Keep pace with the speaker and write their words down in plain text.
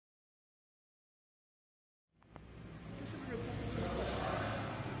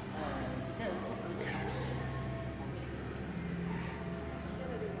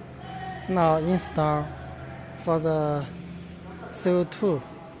Now install for the CO2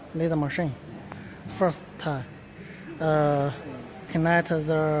 laser machine. First, connect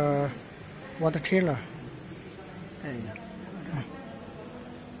the water chiller,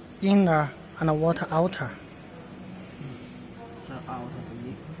 inner and water outer.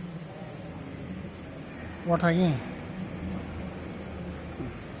 Water in,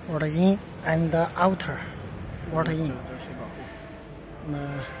 and outer water in.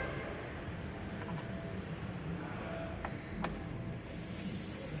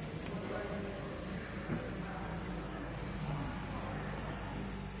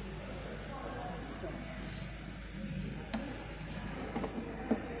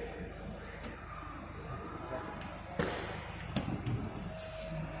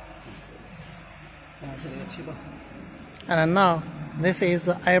 And now this is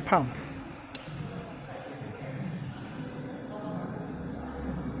the air pump.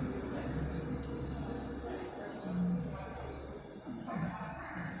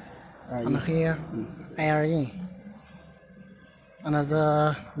 And here air in.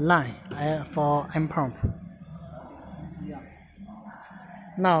 Another line for air pump.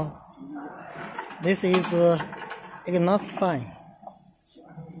 Now this is exhaust fan.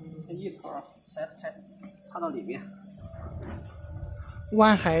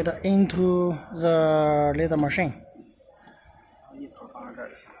 One head into the laser machine,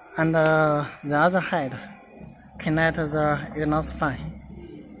 and the other head connect the exhaust fan.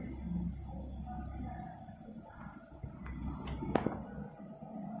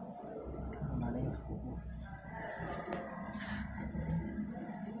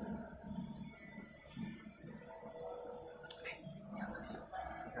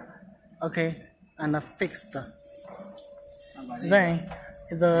 Okay, and fixed. Then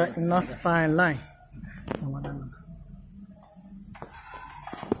the exhaust fan line.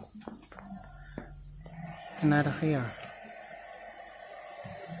 Connect here.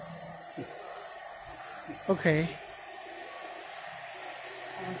 Okay.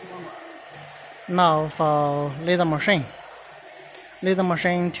 Now for laser machine. Laser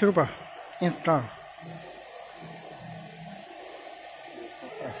machine turbo install.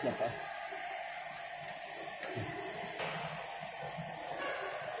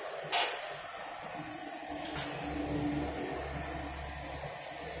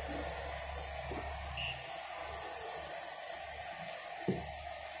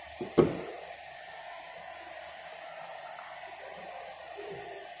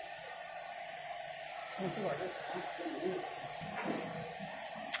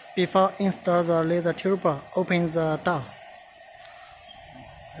 Before install the laser turbo, open the door.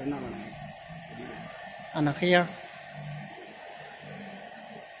 And here.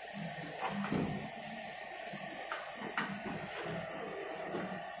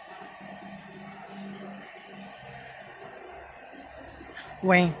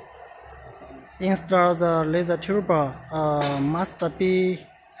 When install the laser turbo, must be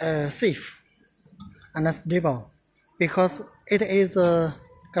safe and stable, because it is a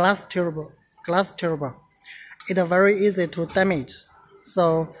glass turbo. It is very easy to damage,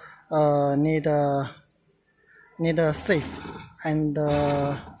 so need safe and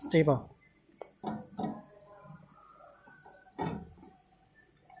stable.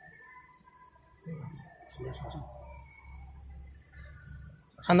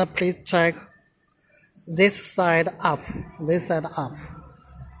 And please check this side up.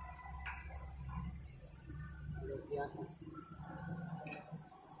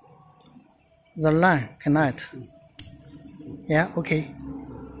 The line connect. Yeah, okay.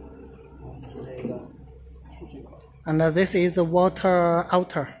 And this is the water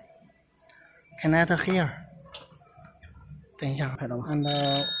outer. Connect here. 等一下， and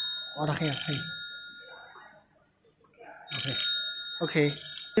water here. Okay.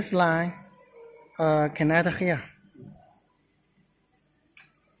 This line connect here.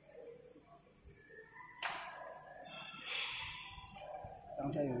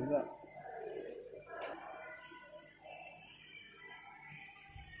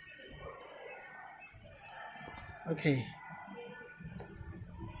 Okay.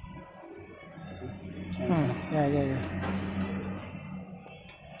 Yeah.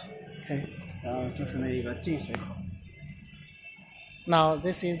 Okay. Now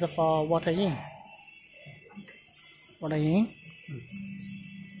this is for water in.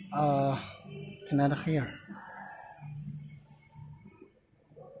 Connect here.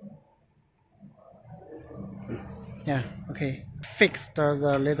 Yeah, okay. Fix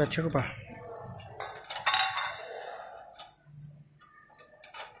the laser turbo.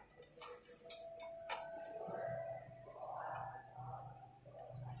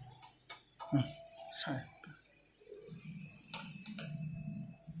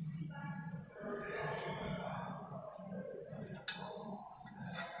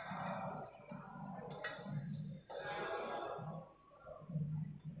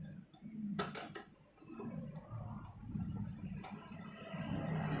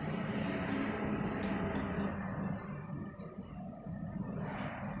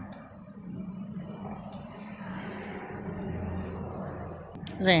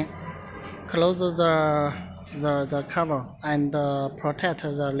 Then close the cover and protect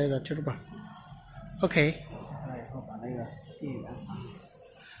the laser tuber. Okay.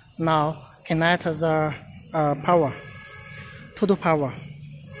 Now connect the power. To power.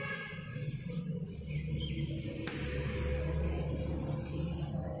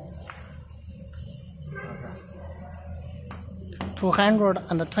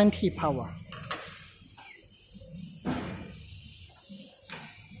 $220 power.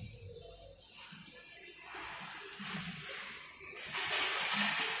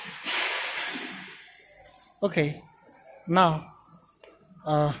 Okay, now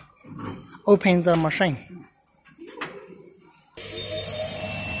open the machine.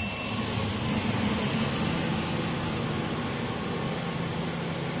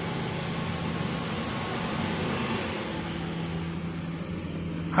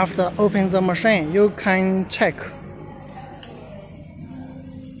 After opening the machine, you can check.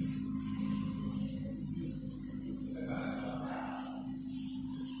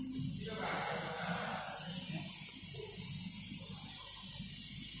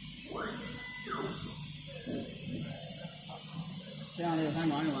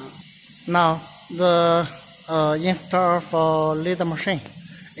 Now the install for laser machine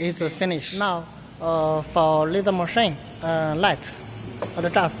is finished. Now for laser machine light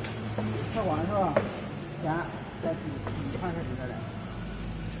adjust.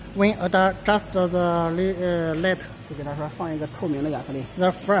 When adjust the light,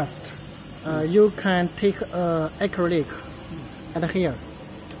 the first you can take acrylic at here.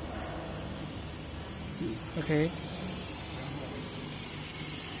 Okay.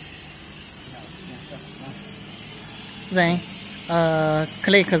 Then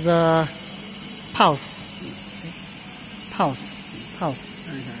click the pause.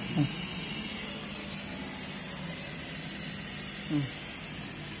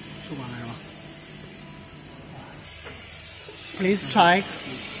 Please check.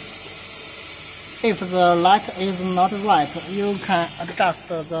 If the light is not right, you can adjust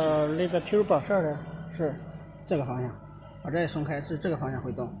the laser tuber. 是这个方向，把这松开是这个方向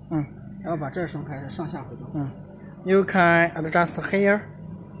会动。然后把这松开是上下会动。You can adjust here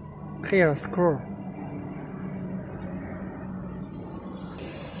screw.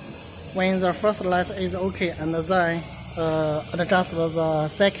 When the first light is okay, and then adjust the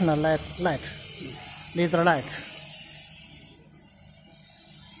second light, laser light.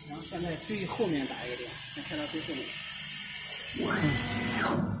 然后现在最后面打一个点，先开到最后面。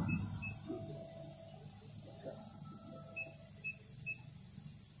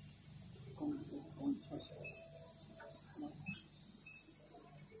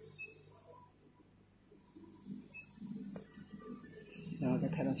然后再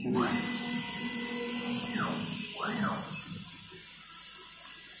开到前面。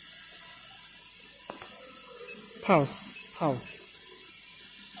Pause.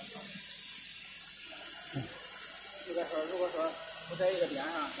 如果说不在一个点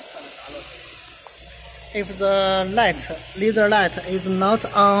上，看啥了。If the laser light is not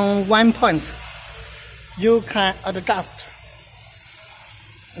on one point, you can adjust.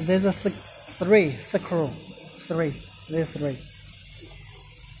 There's three screw. These three.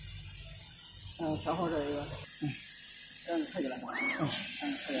 调好这一个。这样子开起来。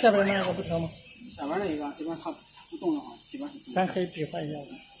下边那个不调吗？下边那一个，基本上它不动的话，基本上是。咱可以比划一下子。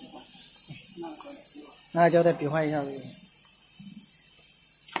那就得比划一下子。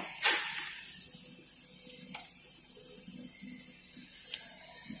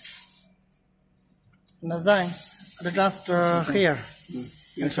那then adjust here.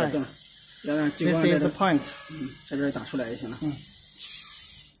 要调正，要让激光 This is the point. 这边打出来就行了。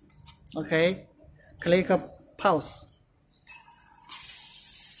Okay. Click pause.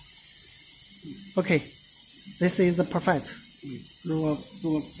 Okay. This is perfect. 如果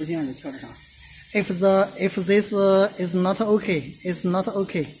不这样就调至啥？ If this is not okay, it's not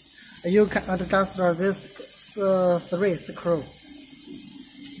okay. You can adjust this three screw.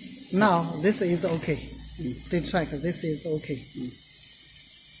 Now this is okay. Please check. This is okay.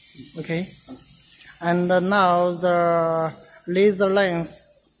 Okay. And now the laser lens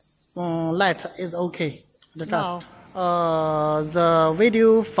light is okay. Now the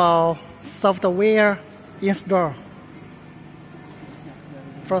video for software install.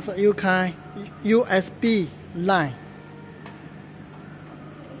 First you can USB line.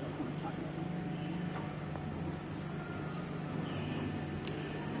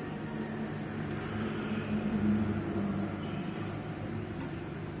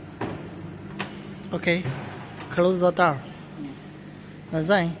 Okay, close the door. And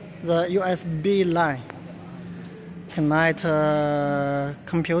then the USB line. connect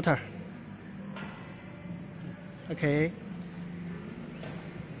computer. Okay.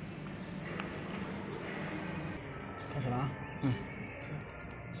 开始了啊。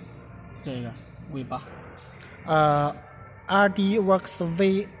这个 V8。RD works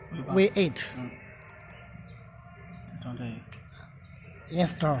V8. 装这个。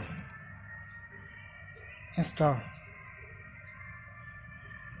Install.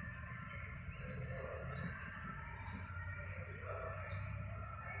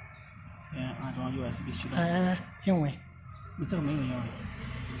 安装 USB 驱动。英文。你这个没有英文。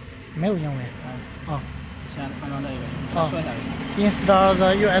没有英文。先安装这个，说一下。Install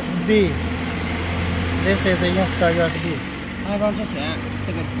the USB. This is install USB. 安装之前，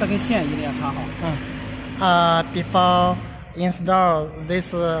这根线一定要插好。Before install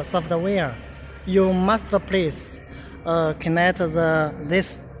this software, you must please connect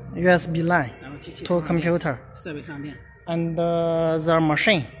this USB line to computer. 设备上电。And the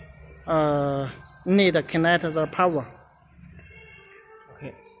machine need connect the power.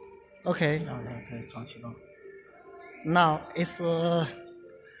 Okay. 然后它可以装启动。Now it's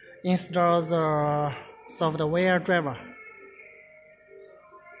install the software driver.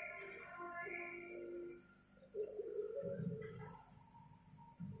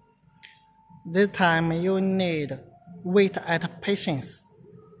 This time you need wait at patience.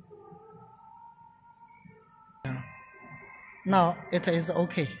 Now it is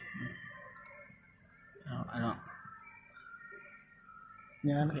okay. 然后安装。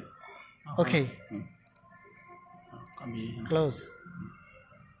Okay. 关闭一下。Close.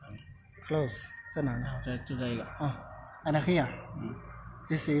 在哪呢？就这一个。And here.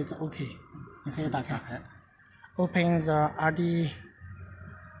 This is okay. 你可以打开。Open the RD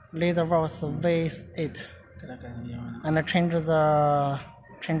laser voice V8. And change the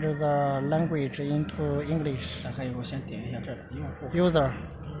language into English. 打开以后先点一下这儿用户。User.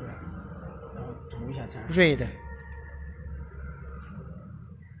 然后读一下才。Read.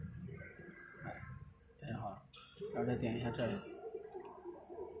 点好了，然后再点一下这里。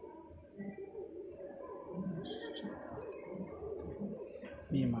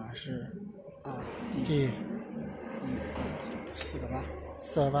密码是D 4个8。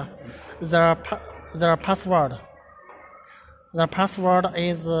4个8。The password. The password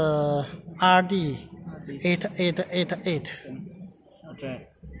is RD 8888. 然后再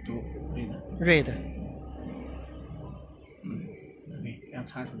读 Read. OK， 这样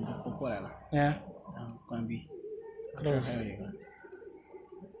参数就不过来了。Yeah. 然后关闭。这还有一个。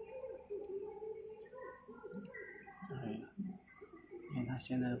因为它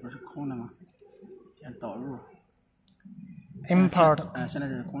现在不是空的吗？点导入。Import. 现在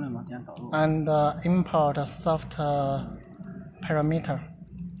这是空的吗？点导入。And import soft parameter.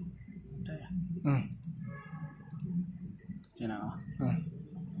 这样。进来了。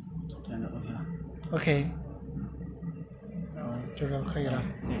这样就 OK 了。OK。然后就是可以了。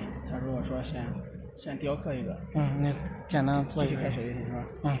对，他如果说先雕刻一个。你简单做一个。继续开始就行是吧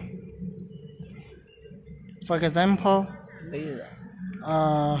For example. Laser.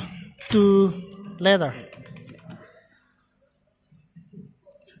 Do leather.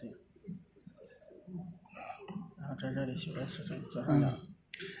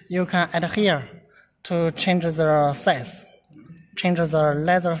 You can add here to change the size, change the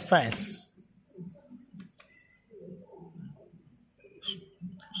leather size.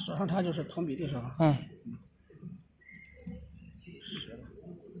 手上它就是同比例是吧？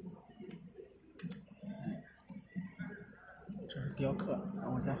这是雕刻，然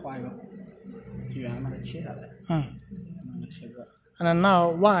后我再画一个圆把它切下来。切割。And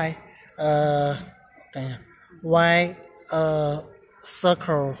now why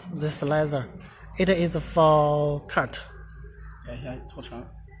circle this leather? It is for cut. 改一下涂层。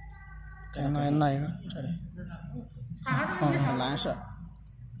哪一个？这里。蓝色，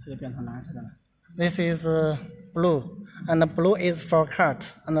它就变成蓝色的了。This is blue, and blue is for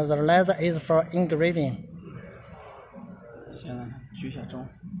cut, and the leather is for engraving. 先让它居一下中，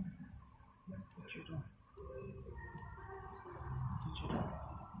居中，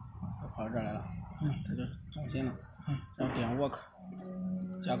它跑到这儿来了，它就中心了，然后点 work，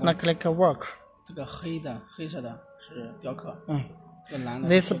 加工。那 click work。这个黑色的是雕刻，这个蓝的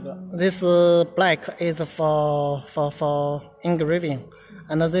This black is for engraving,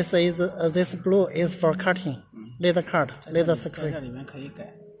 and this blue is for cutting, leather cut, leather scrape. 这里面可以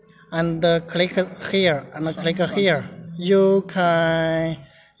改。And click here and click here. You can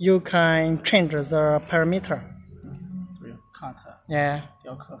change the parameter. Cut. Yeah.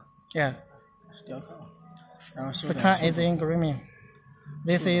 雕刻。Yeah. 是雕刻。然后 Scan is engraving.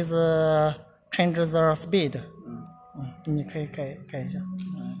 This is change the speed. 你可以改一下。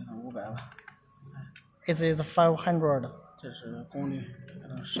500吧。It is 500. 这是功率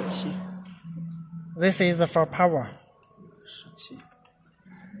，17。This is for power. 17。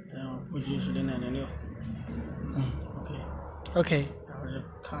然后估计是0.06。OK. 然后是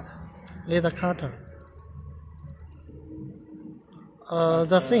cut。Laser cutter.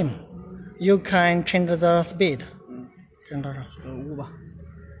 The same. You can change the speed. change 多少5吧。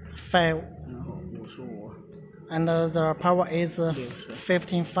5. 然后55。And the power is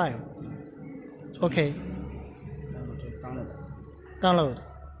 15.5. OK. 然后就 download.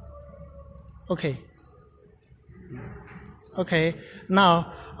 OK. OK. Now,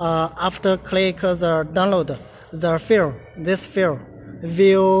 after click the download, the file, this file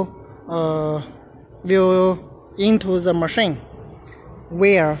will into the machine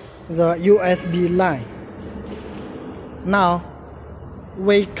where the USB line. Now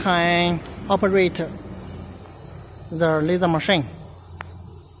we can operate the laser machine.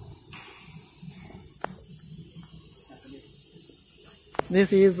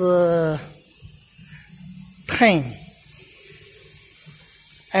 This is 10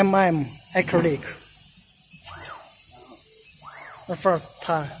 mm acrylic. The first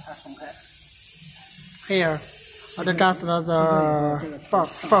time here, adjust the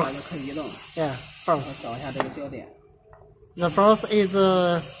first. Yeah, first. 找一下这个焦点。The first is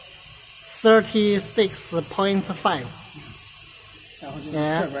 36.5. 然后就是这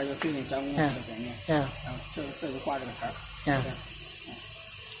边就对准加工的表面。Yeah. 然后这个挂这个牌。Yeah.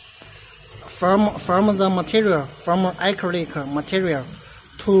 From the material, from acrylic material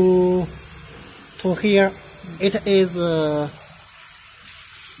to here, it is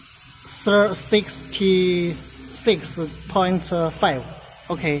 66.5.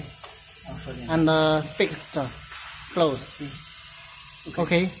 Okay. And fixed, close.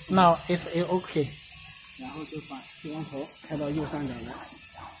 Okay. Now it's okay. 然后就把对光头开到右上角来，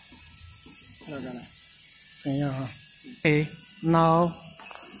开到这来。等一下哈。Okay. Now.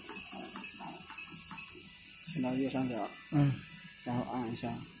 切到右上角。然后按一下。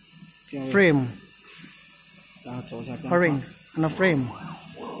Frame. 然后走一下边。Frame and frame.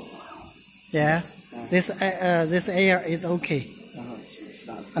 Yeah. This area is okay. 然后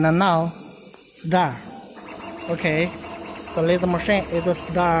start. And now, start. Okay. The laser machine is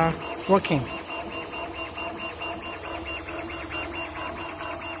start working.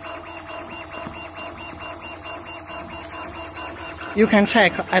 You can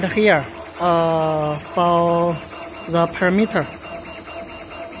check at here for the parameter.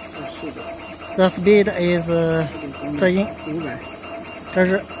 The speed is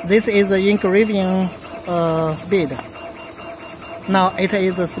this is the engraving speed. Now it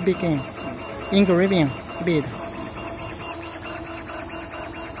is speaking engraving speed.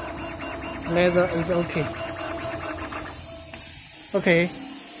 Laser is okay. Okay.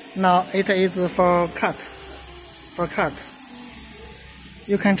 Now it is for cut. For cut.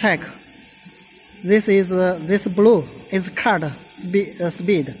 You can check. This is this blue is cut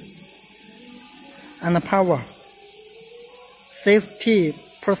speed and power.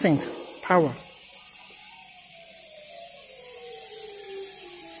 60% power.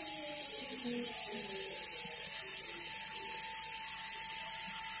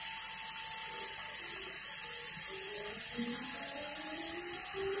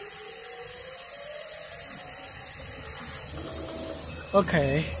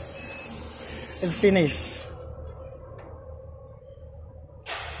 Okay, it's finished.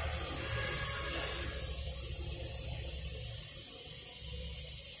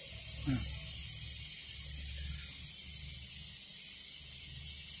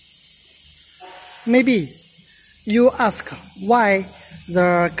 Maybe you ask why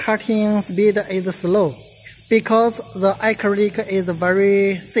the cutting speed is slow. Because the acrylic is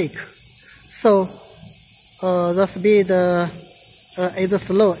very thick, so the speed is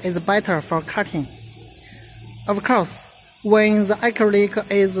slow is better for cutting. Of course, when the acrylic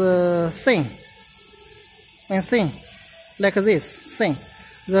is thin, like this, thin,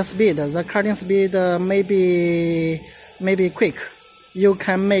 the cutting speed may be quick. You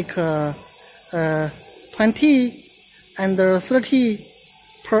can make 20 and 30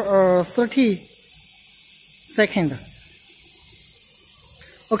 per 30 seconds.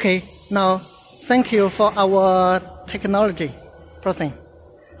 Okay, now thank you for our technology person.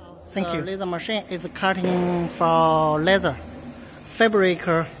 Thank you. Laser machine is cutting for leather, fabric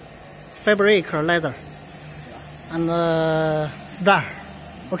leather, and start.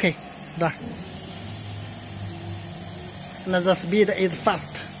 Okay, start. And the speed is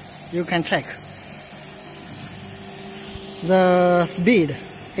fast. You can check. The speed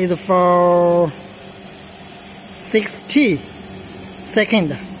is for 60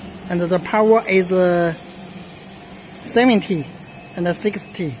 seconds, and the power is 70 and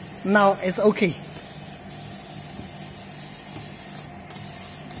 60. Now it's okay.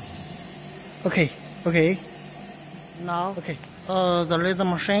 Okay. Now, the laser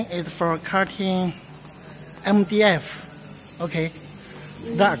machine is for cutting MDF. Okay,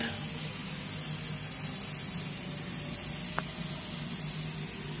 start.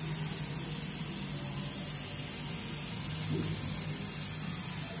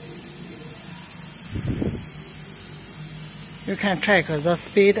 You can check the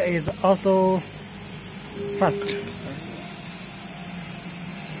speed is also fast.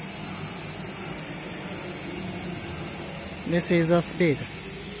 This is the speed.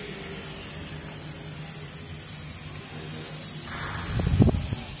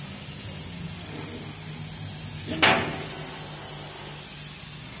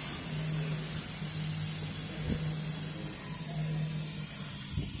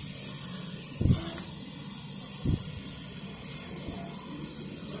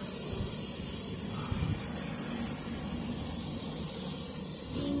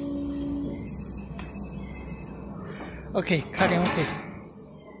 Okay, cutting okay.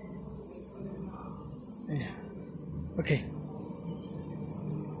 Yeah. Okay.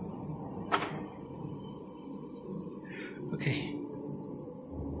 Okay.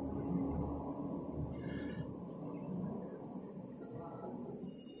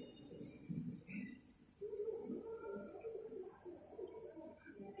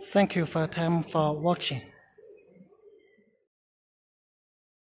 Thank you for your time for watching.